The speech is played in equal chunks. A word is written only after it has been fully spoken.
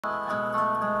Who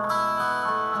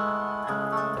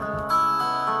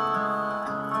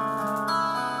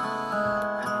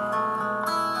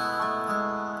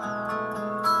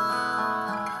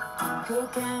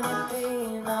can it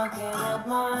be knocking at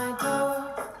my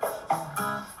door?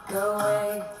 Go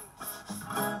away,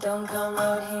 don't come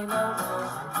out here no more.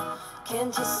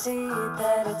 Can't you see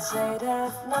that it's late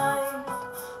at night?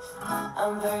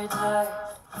 I'm very tired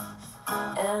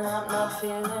and I'm not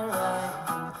feeling right.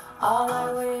 All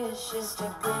I wish is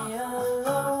to be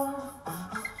alone.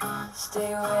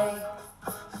 Stay away,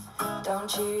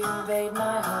 don't you invade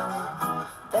my home.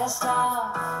 Best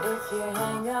off if you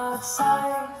hang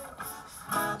outside.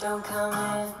 Don't come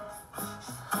in,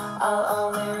 I'll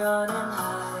only run and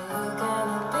hide. Who can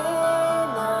it be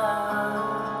now?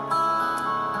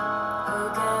 Who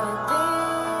can it be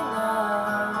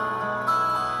now?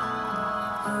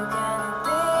 Who can it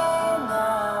be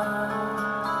now?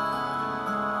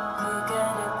 Who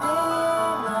can it be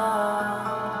now?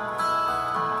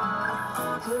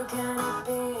 Who can it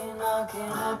be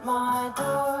knocking at my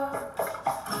door?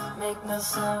 Make no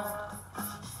sound,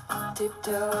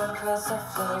 tiptoe across the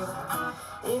floor.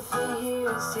 If he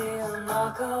hears, he'll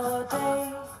knock all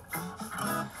day.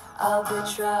 I'll be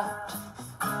trapped,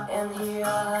 and here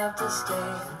I'll have to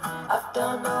stay. I've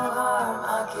done no harm,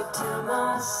 I keep to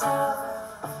myself.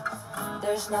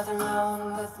 There's nothing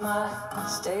wrong with my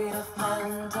state of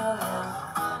mental health.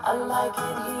 I like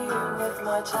it here with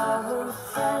my childhood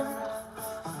friend.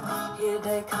 Here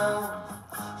they come,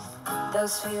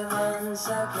 those feelings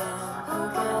again. Who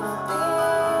can it be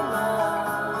now?